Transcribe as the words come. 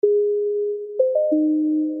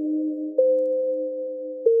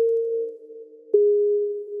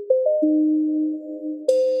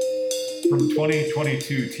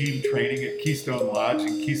2022 team training at Keystone Lodge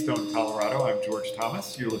in Keystone, Colorado. I'm George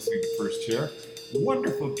Thomas. You're listening to First Chair.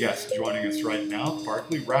 Wonderful guest joining us right now,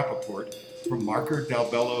 Barclay Rappaport from Marker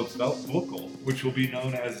Dalbello Vocal, which will be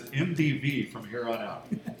known as MDV from here on out.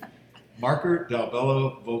 Marker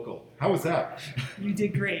Dalbello Vocal. How was that? You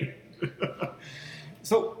did great.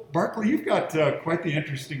 So, Barclay, you've got quite the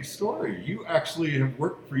interesting story. You actually have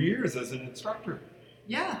worked for years as an instructor.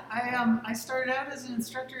 Yeah, I started out as an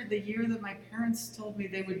instructor the year that my parents told me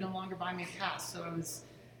they would no longer buy me a pass. So I was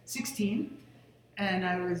 16, and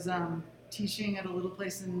I was teaching at a little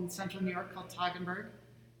place in central New York called Toggenburg,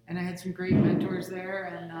 and I had some great mentors there,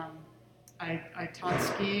 and I taught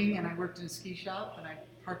skiing, and I worked in a ski shop, and I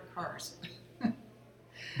parked cars.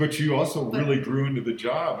 But you also really grew into the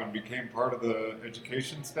job and became part of the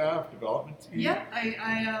education staff, development team? Yeah,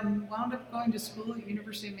 I wound up going to school at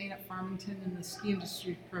University of Maine at Farmington in the ski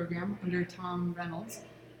industry program under Tom Reynolds.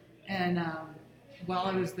 And while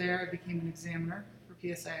I was there, I became an examiner for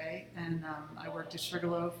PSIA, and I worked at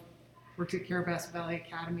Sugarloaf, worked at Carrabass Valley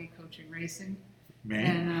Academy coaching racing. Maine?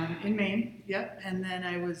 And in Maine, yep. And then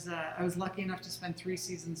I was lucky enough to spend 3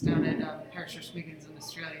 seasons down at Perisher Smiggins in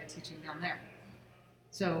Australia teaching down there.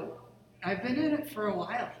 So I've been in it for a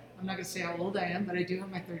while. I'm not going to say how old I am, but I do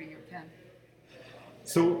have my 30-year pin.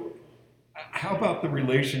 So how about the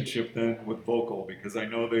relationship then with Vocal? Because I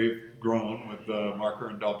know they've grown with Marker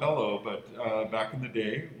and Dalbello, but back in the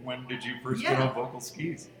day, when did you first get on Vocal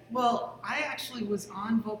skis? Well, I actually was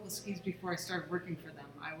on Vocal skis before I started working for them.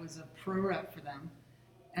 I was a pro rep for them.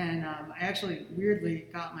 And I actually weirdly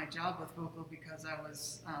got my job with Vocal because I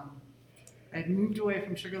had moved away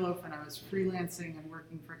from Sugarloaf and I was freelancing and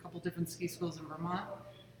working for a couple different ski schools in Vermont.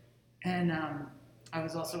 And I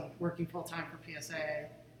was also working full-time for PSIA.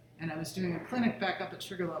 And I was doing a clinic back up at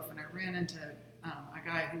Sugarloaf, and I ran into a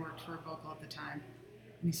guy who worked for Vocal at the time.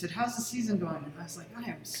 And he said, "How's the season going?" And I was like, "I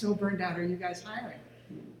am so burned out. Are you guys hiring?"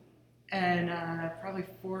 And probably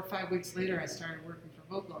 4 or 5 weeks later, I started working for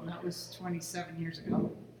Vocal, and that was 27 years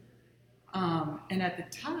ago. And at the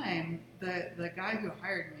time, the guy who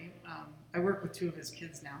hired me, I work with 2 of his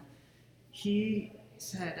kids now. He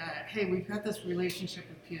said, "Hey, we've got this relationship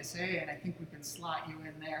with PSA, and I think we can slot you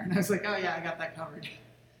in there." And I was like, "Oh yeah, I got that covered."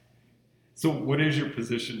 So what is your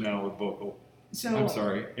position now with Vocal? I'm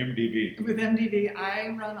sorry, MDV. With MDV, I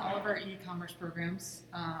run all of our e-commerce programs,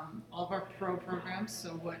 all of our pro programs.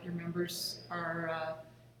 So what your members are,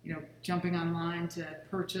 jumping online to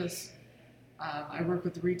purchase. I work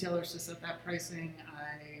with the retailers to set that pricing.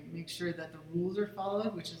 I make sure that the rules are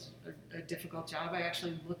followed, which is a difficult job. I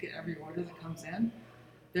actually look at every order that comes in.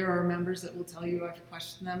 There are members that will tell you I've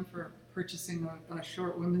questioned them for purchasing a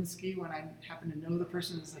short women's ski when I happen to know the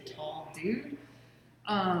person is a tall dude.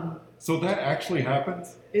 So that actually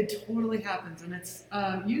happens? It totally happens, and it's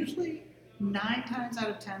usually 9 times out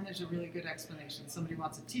of 10 there's a really good explanation. Somebody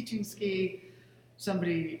wants a teaching ski.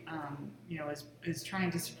 Somebody, is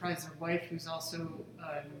trying to surprise their wife, who's also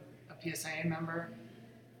a PSIA member.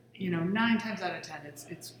 9 times out of 10,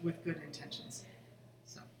 it's with good intentions.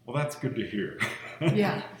 So. Well, that's good to hear.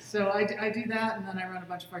 Yeah. So I do that, and then I run a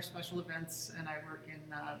bunch of our special events, and I work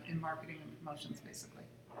in marketing and promotions, basically.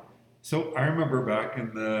 So I remember back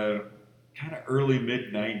in the kind of early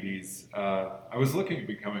mid 90s, I was looking at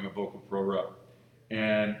becoming a Vocal Pro rep,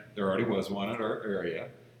 and there already was one at our area.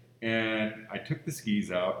 And I took the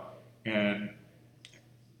skis out, and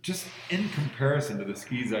just in comparison to the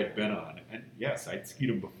skis I'd been on, and yes, I'd skied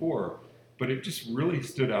them before, but it just really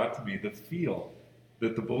stood out to me, the feel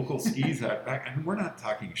that the Vocal skis had back. And we're not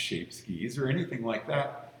talking shape skis or anything like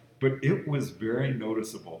that, but it was very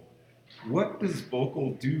noticeable. What does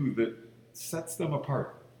Vocal do that sets them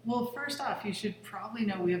apart? Well, first off, you should probably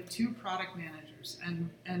know we have 2 product managers,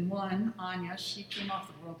 and one, Anya, she came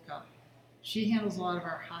off the World Cup. She handles a lot of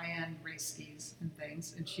our high-end race skis and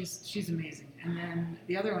things, and she's amazing. And then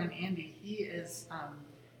the other one, Andy,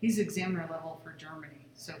 he's examiner level for Germany,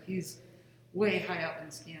 so he's way high up in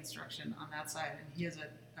ski instruction on that side, and he has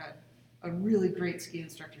a really great ski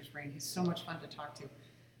instructor's brain. He's so much fun to talk to.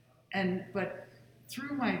 But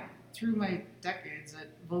through my decades at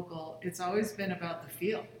Vocal, it's always been about the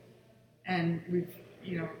feel, and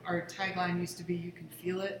our tagline used to be, "You can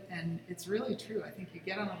feel it," and it's really true. I think you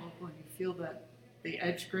get on a Vocal and you feel the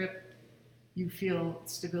edge grip, you feel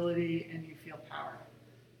stability, and you feel power.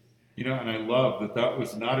 And I love that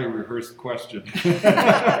was not a rehearsed question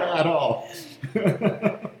at all.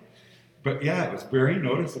 But yeah, it was very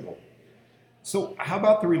noticeable. So how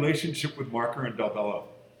about the relationship with Marker and Dalbello?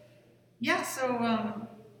 Yeah, so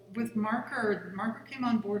with Marker came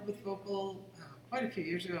on board with Vocal quite a few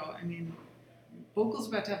years ago. I mean, Vocal's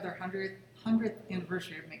about to have their 100th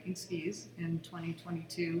anniversary of making skis in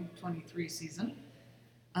 2022-23 season.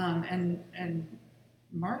 And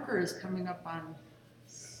Marker is coming up on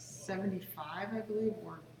 75, I believe,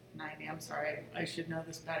 or 90. I'm sorry, I should know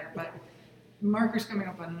this better. But Marker's coming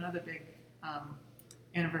up on another big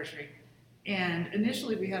anniversary. And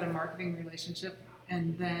initially we had a marketing relationship,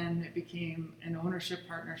 and then it became an ownership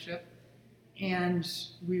partnership. And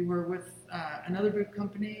we were with another boot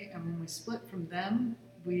company, and when we split from them,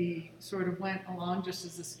 we sort of went along just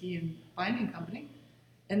as a ski and binding company.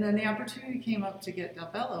 And then the opportunity came up to get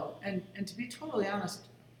Del Bello. And to be totally honest,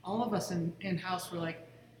 all of us in-house were like,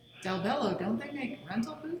 Del Bello, don't they make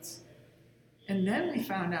rental boots? And then we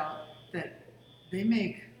found out that they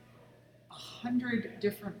make 100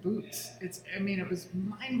 different boots. It was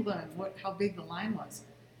mind-blowing how big the line was.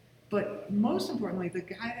 But most importantly, the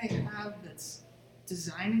guy they have that's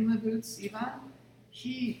designing the boots, Ivan,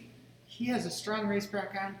 he has a strong race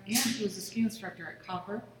background, and he was a ski instructor at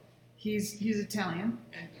Copper. He's Italian,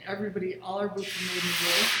 and all our boots are made in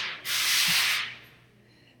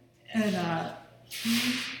Italy. And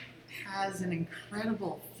he has an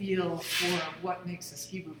incredible feel for what makes a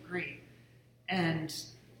ski boot great. And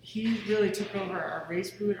he really took over our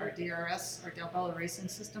race boot, our DRS, our Del Bello Racing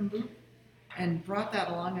System boot, and brought that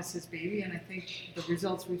along as his baby. And I think the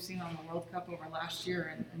results we've seen on the World Cup over last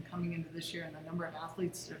year and coming into this year, and the number of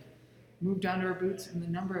athletes that have moved onto our boots, and the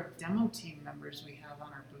number of demo team members we have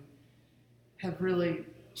on our boot, have really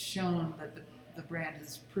shown that the brand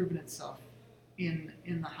has proven itself in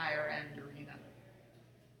the higher end arena.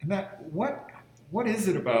 And that what is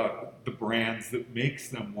it about the brands that makes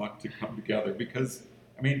them want to come together? Because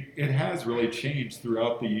it has really changed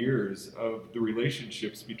throughout the years of the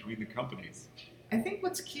relationships between the companies. I think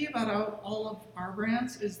what's key about all of our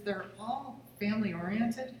brands is they're all family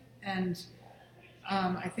oriented, and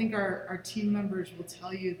I think our team members will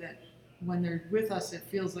tell you that when they're with us, it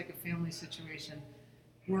feels like a family situation.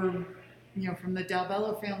 We're, from the Del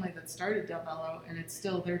Bello family that started Del Bello, and it's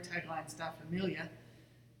still their tagline, Sta Familia,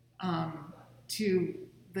 to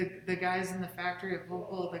the guys in the factory at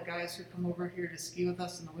Volkl, the guys who come over here to ski with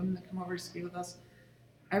us, and the women that come over to ski with us.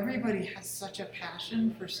 Everybody has such a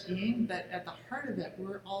passion for skiing that at the heart of it,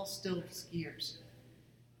 we're all still skiers.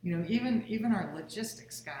 Even our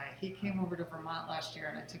logistics guy, he came over to Vermont last year,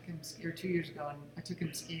 and I took him, or 2 years ago, and I took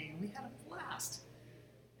him skiing, and we had a blast.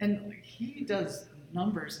 And he does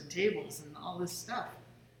numbers and tables and all this stuff,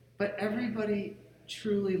 but everybody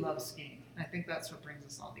truly loves skiing. And I think that's what brings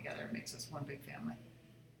us all together and makes us one big family.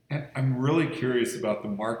 And I'm really curious about the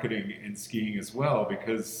marketing in skiing as well,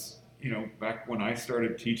 because back when I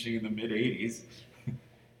started teaching in the mid '80s,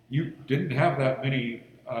 you didn't have that many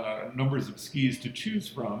numbers of skis to choose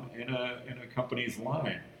from in a company's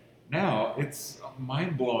line. Now it's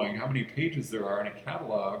mind blowing how many pages there are in a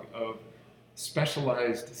catalog of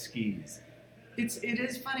specialized skis. It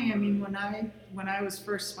is funny. When I was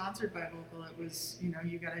first sponsored by Volkl, it was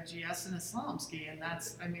you got a GS and a slalom ski, and I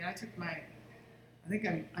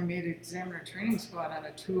made an examiner training squad on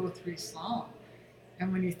a 203 slalom.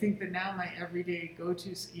 And when you think that now my everyday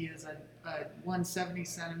go-to ski is a 170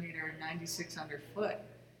 centimeter, 96 underfoot,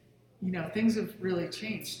 things have really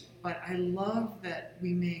changed. But I love that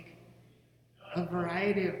we make a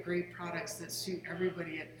variety of great products that suit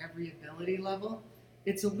everybody at every ability level.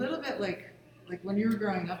 It's a little bit like when you were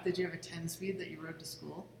growing up, did you have a 10-speed that you rode to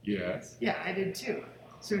school? Yes. Yeah, I did too.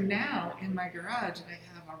 So now in my garage, I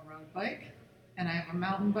have a road bike, and I have a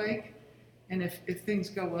mountain bike, and if things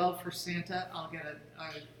go well for Santa, I'll get a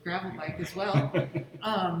gravel bike as well.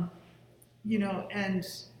 And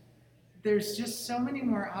there's just so many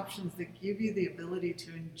more options that give you the ability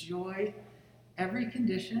to enjoy every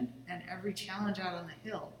condition and every challenge out on the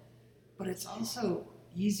hill, but it's also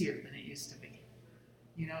easier than it used to be.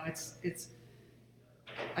 It's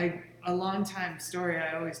a long time story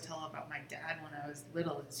I always tell about my dad when I was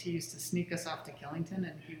little is he used to sneak us off to Killington,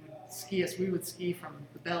 and he would ski us. We would ski from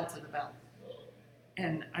the Bell to the Bell.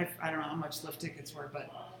 And I don't know how much lift tickets were,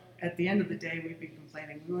 but at the end of the day, we'd be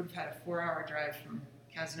complaining. We would have had a 4-hour drive from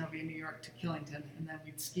Casanova, New York to Killington, and then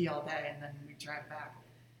we'd ski all day, and then we'd drive back.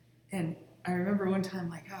 And I remember one time,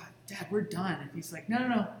 like, Dad, we're done. And he's like,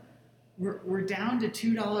 no, we're down to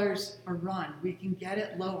 $2 a run. We can get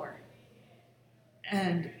it lower.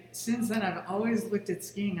 And since then, I've always looked at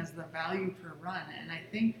skiing as the value per run, and I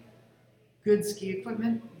think good ski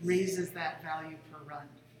equipment raises that value per run.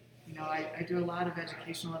 I do a lot of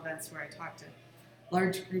educational events where I talk to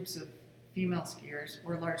large groups of female skiers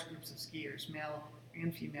or large groups of skiers, male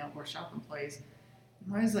and female, or shop employees.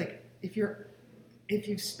 I'm always like, if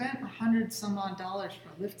you've spent $100 some odd for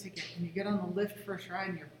a lift ticket and you get on the lift first ride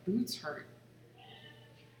and your boots hurt,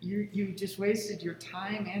 you just wasted your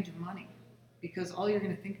time and your money, because all you're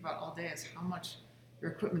going to think about all day is how much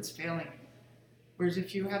your equipment's failing you. Whereas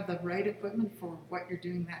if you have the right equipment for what you're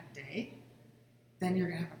doing that day, then you're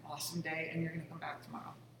going to have an awesome day and you're going to come back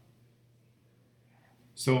tomorrow.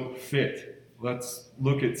 So fit. Let's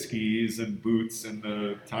look at skis and boots and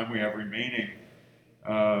the time we have remaining.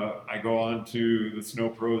 I go on to the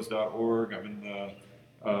snowpros.org. I'm in the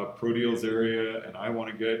Pro Deals area, and I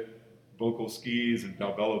want to get Vocal skis and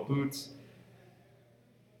Dalbello boots.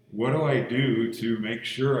 What do I do to make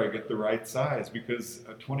sure I get the right size? Because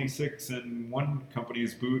a 26 in one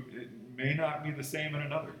company's boot, it may not be the same in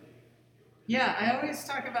another. Yeah, I always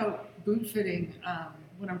talk about boot fitting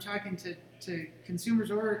when I'm talking to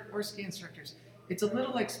consumers or ski instructors. It's a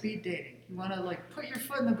little like speed dating. You want to like put your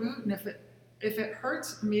foot in the boot, and if it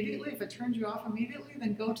hurts immediately, if it turns you off immediately,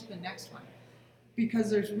 then go to the next one, because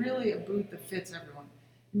there's really a boot that fits everyone.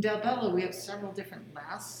 In Dalbello, we have several different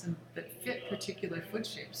lasts that fit particular foot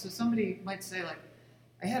shapes. So somebody might say, like,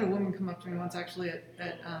 I had a woman come up to me once actually at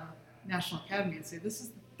National Academy and say, this is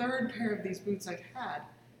the third pair of these boots I've had,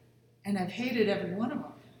 and I've hated every one of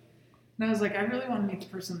them. And I was like, I really want to meet the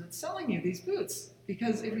person that's selling you these boots,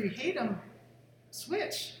 because if you hate them,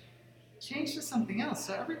 switch, change to something else.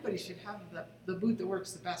 So everybody should have the boot that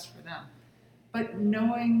works the best for them. But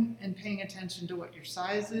knowing and paying attention to what your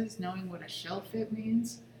size is, knowing what a shell fit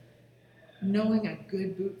means, knowing a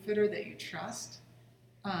good boot fitter that you trust,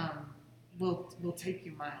 will take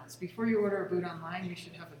you miles. Before you order a boot online, you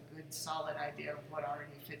should have a good, solid idea of what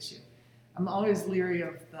already fits you. I'm always leery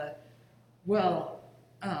of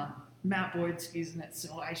Matt Boyd skis in it,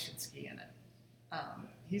 so I should ski in it.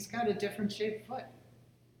 He's got a different shaped foot.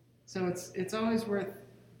 So it's always worth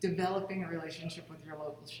developing a relationship with your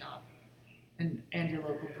local shop and your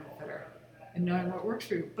local boot fitter, and knowing what works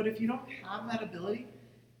for you. But if you don't have that ability,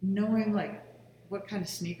 knowing like what kind of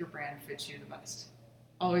sneaker brand fits you the best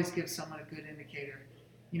always gives someone a good indicator.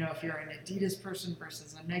 You know, if you're an Adidas person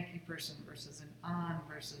versus a Nike person versus an On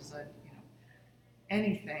versus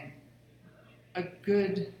anything, a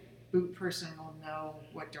good boot person will know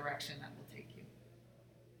what direction that will take you.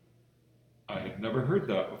 I have never heard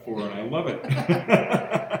that before, and I love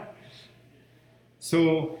it.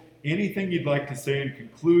 So, anything you'd like to say in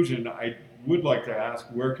conclusion? I would like to ask,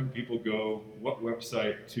 where can people go, what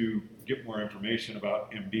website to get more information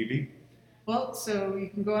about MDV? Well, so you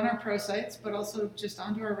can go on our pro sites, but also just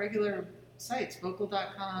onto our regular sites,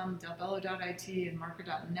 vocal.com, dalbello.it, and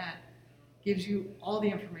marker.net. Gives you all the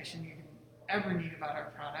information you can ever need about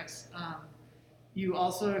our products. You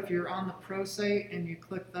also, if you're on the pro site and you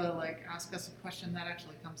click the ask us a question, that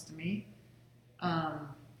actually comes to me.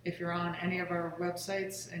 If you're on any of our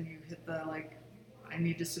websites and you hit the I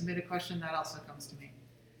need to submit a question, that also comes to me.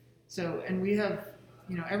 So, and we have,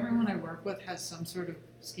 everyone I work with has some sort of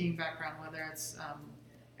skiing background, whether it's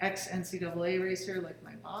ex-NCAA racer like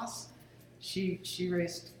my boss. She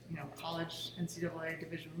raced, college NCAA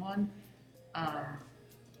Division I,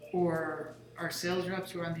 or our sales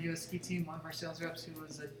reps who are on the U.S. ski team. One of our sales reps who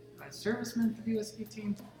was a serviceman for the U.S. ski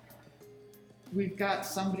team. We've got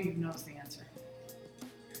somebody who knows the answer.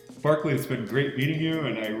 Barclay, it's been great meeting you,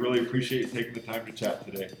 and I really appreciate you taking the time to chat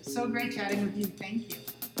today. So great chatting with you. Thank you.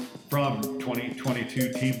 From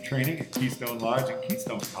 2022 team training at Keystone Lodge in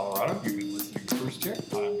Keystone, Colorado, you've been listening to First Chair.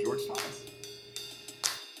 I'm George Thomas.